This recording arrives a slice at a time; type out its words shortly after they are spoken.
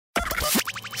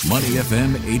Money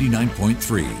FM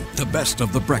 89.3, the best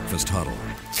of the breakfast huddle.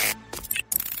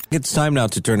 It's time now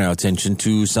to turn our attention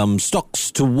to some stocks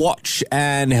to watch,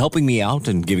 and helping me out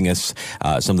and giving us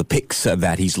some of the picks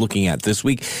that he's looking at this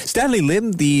week. Stanley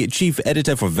Lim, the chief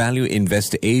editor for Value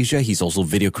Investor Asia. He's also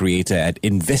video creator at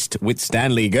Invest with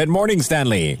Stanley. Good morning,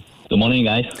 Stanley. Good morning,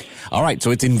 guys. All right, so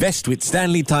it's Invest with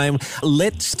Stanley time.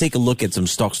 Let's take a look at some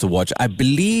stocks to watch. I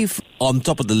believe on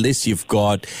top of the list you've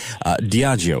got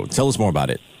Diageo. Tell us more about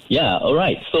it. Yeah, all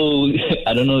right. So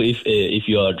I don't know if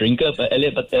you're a drinker,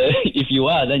 Elliot, but if you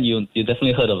are, then you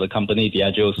definitely heard of the company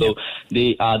Diageo. So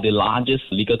They are the largest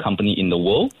liquor company in the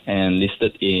world and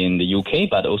listed in the UK,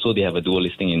 but also they have a dual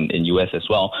listing in US as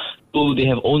well. So they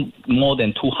have owned more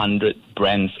than 200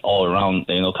 brands all around,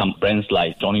 brands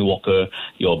like Johnny Walker,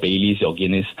 your Baileys, your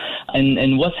Guinness.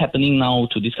 And what's happening now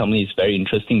to this company is very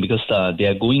interesting because they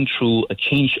are going through a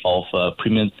change of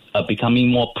premium, becoming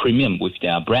more premium with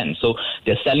their brands. So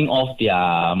they're selling off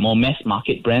their more mass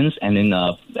market brands and then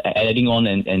adding on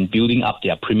and building up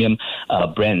their premium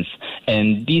brands.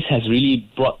 And this has really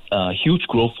brought huge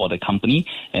growth for the company.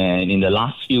 And in the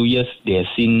last few years, they have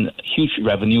seen huge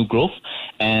revenue growth.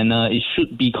 And it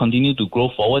should be continue to grow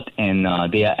forward, and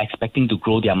they are expecting to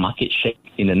grow their market share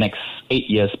in the next 8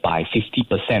 years by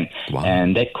 50%. Wow.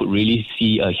 And that could really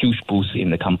see a huge boost in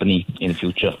the company in the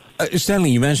future. Stanley,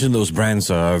 you mentioned those brands,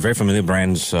 very familiar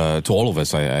brands to all of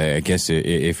us, I guess,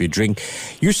 if you drink.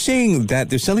 You're saying that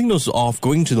they're selling those off,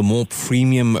 going to the more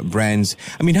premium brands.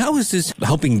 I mean, how is this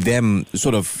helping them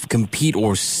sort of compete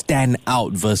or stand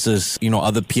out versus,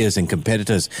 other peers and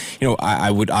competitors? I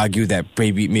would argue that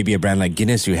maybe a brand like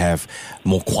Guinness, you have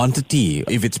more quantity.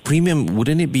 If it's premium,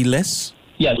 wouldn't it be less?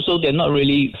 Yeah, so they're not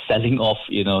really selling off,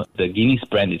 the Guinness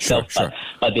brand itself, sure.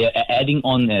 But they're adding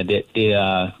on.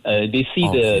 They see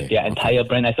their entire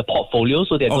brand as a portfolio,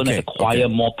 so they're going to acquire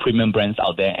more premium brands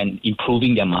out there and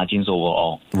improving their margins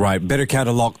overall. Right, better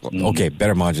catalog. Okay,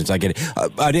 better margins. I get it.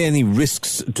 Are there any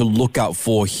risks to look out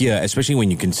for here, especially when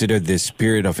you consider this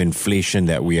period of inflation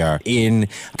that we are in?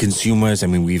 Consumers,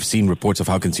 we've seen reports of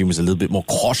how consumers are a little bit more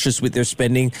cautious with their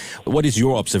spending. What is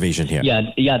your observation here?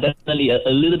 Yeah, definitely a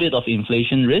little bit of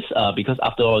inflation risk because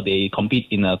after all they compete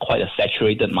in quite a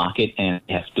saturated market and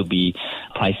have to be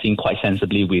pricing quite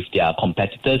sensibly with their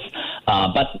competitors.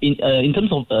 But in terms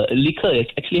of liquor,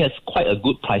 it actually has quite a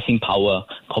good pricing power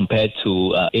compared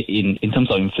to in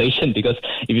terms of inflation, because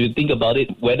if you think about it,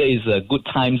 whether it's good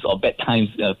times or bad times,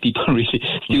 people really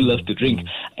still love to drink.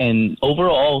 And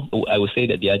overall, I would say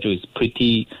that Diageo is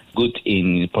pretty good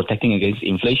in protecting against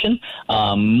inflation.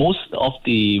 Most of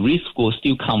the risk will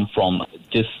still come from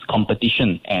just competition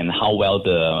and how well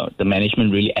the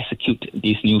management really execute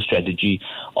this new strategy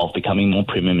of becoming more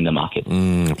premium in the market.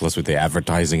 Plus with the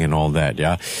advertising and all that,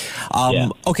 yeah.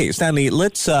 Okay, Stanley,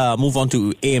 let's move on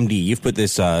to AMD. You've put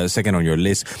this second on your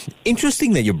list.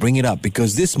 Interesting that you bring it up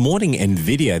because this morning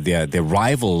NVIDIA, their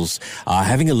rivals, are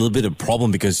having a little bit of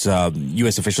problem because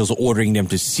US officials are ordering them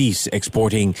to cease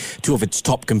exporting two of its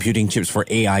top computing chips for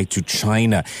AI to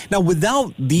China. Now,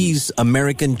 without these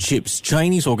American chips,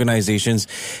 Chinese organizations,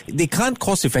 they can't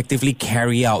cost-effectively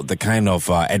carry out the kind of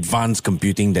advanced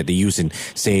computing that they use in,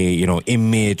 say,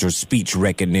 image or speech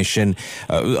recognition,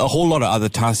 a whole lot of other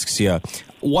tasks here.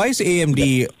 Why is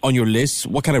AMD on your list?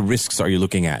 What kind of risks are you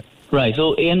looking at? Right.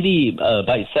 So AMD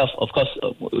by itself, of course,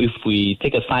 if we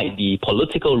take aside the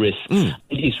political risk, it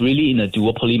is really in a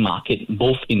duopoly market,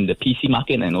 both in the PC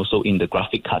market and also in the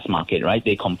graphic cards market, right?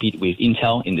 They compete with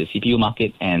Intel in the CPU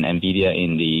market and NVIDIA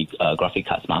in the graphic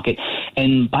cards market.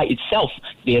 And by itself,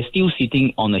 they are still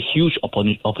sitting on a huge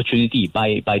opportunity.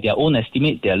 By their own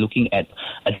estimate, they are looking at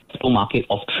a total market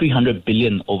of 300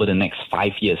 billion over the next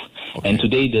 5 years. Okay. And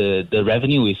today, the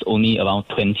revenue is only around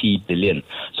 20 billion.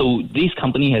 So this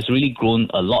company has really grown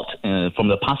a lot. From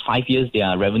the past 5 years,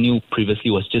 their revenue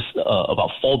previously was just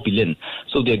about 4 billion.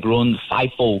 So they've grown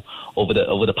fivefold over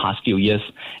the past few years.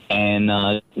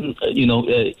 And,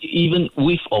 even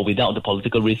with or without the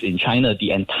political risk in China,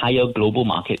 the entire global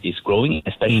market is growing,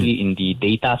 especially in the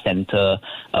data center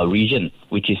region,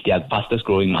 which is their fastest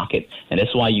growing market. And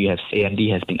that's why you have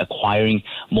AMD has been acquiring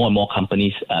more and more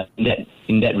companies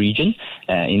in that region,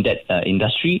 in that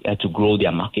industry to grow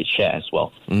their market share as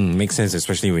well. Makes sense,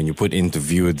 especially when you put into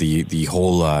view the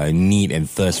whole need and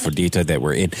thirst for data that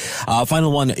we're in.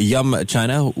 Final one, Yum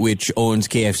China, which owns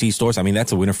KFC stores.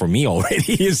 That's a winner for me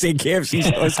already. You say KFC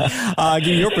stores.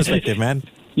 Give me your perspective, man.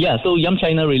 Yeah, so Yum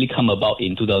China really come about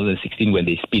in 2016 when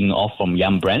they spin off from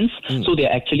Yum Brands. So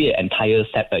they're actually an entire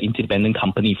independent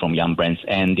company from Yum Brands,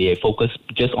 and they focus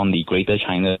just on the Greater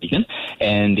China region.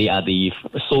 And they are the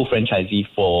sole franchisee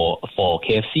for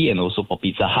KFC and also for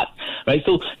Pizza Hut, right?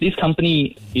 So this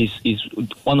company is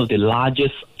one of the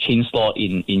largest chain store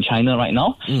in China right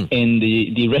now, and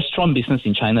the restaurant business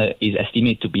in China is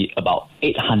estimated to be about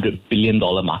 $800 billion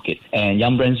market, and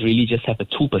Yum Brands really just have a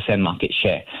 2% market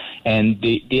share, and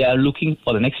they are looking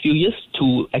for the next few years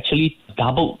to actually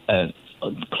double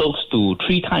close to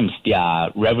 3 times their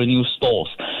revenue stores.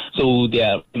 So they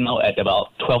are now at about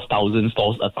 12,000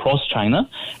 stores across China.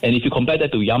 And if you compare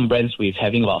that to Yum Brands with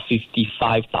having about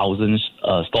 55,000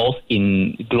 stores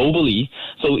globally,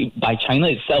 so by China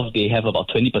itself, they have about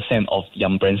 20% of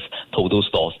Yum Brands' total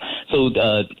stores. So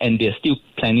and they're still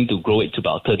planning to grow it to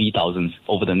about 30,000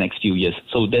 over the next few years.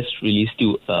 So that's really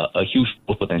still a huge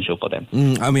potential for them.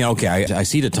 I mean, okay, I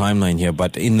see the timeline here,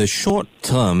 but in the short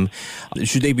term,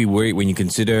 should they be worried when you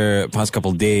consider past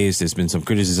couple of days, there's been some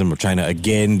criticism of China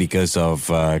again because of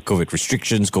COVID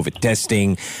restrictions, COVID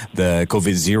testing, the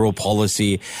COVID zero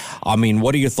policy. I mean,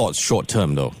 what are your thoughts short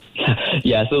term though?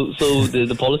 Yeah, so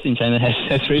the policy in China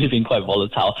has really been quite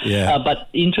volatile. Yeah. But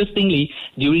interestingly,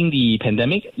 during the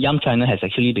pandemic, Yum China has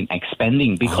actually been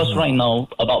expanding because right now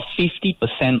about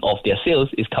 50% of their sales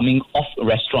is coming off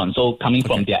restaurants, so coming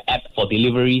from their app for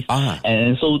deliveries.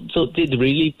 And so they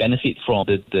really benefit from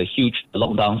the huge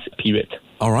lockdowns period.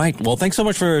 All right. Well, thanks so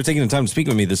much for taking the time to speak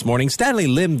with me this morning. Stanley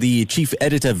Lim, the Chief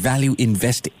Editor, Value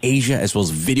Invest Asia, as well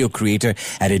as video creator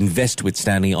at Invest with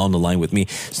Stanley, on the line with me.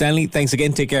 Stanley, thanks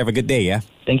again. Take care. Have a good day, yeah?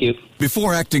 Thank you.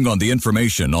 Before acting on the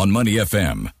information on Money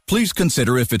FM, please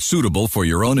consider if it's suitable for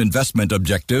your own investment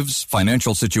objectives,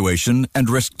 financial situation, and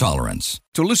risk tolerance.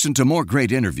 To listen to more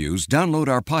great interviews, download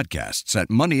our podcasts at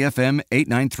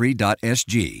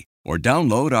moneyfm893.sg or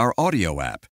download our audio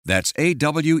app. That's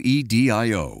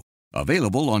AWEDIO.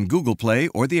 Available on Google Play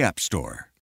or the App Store.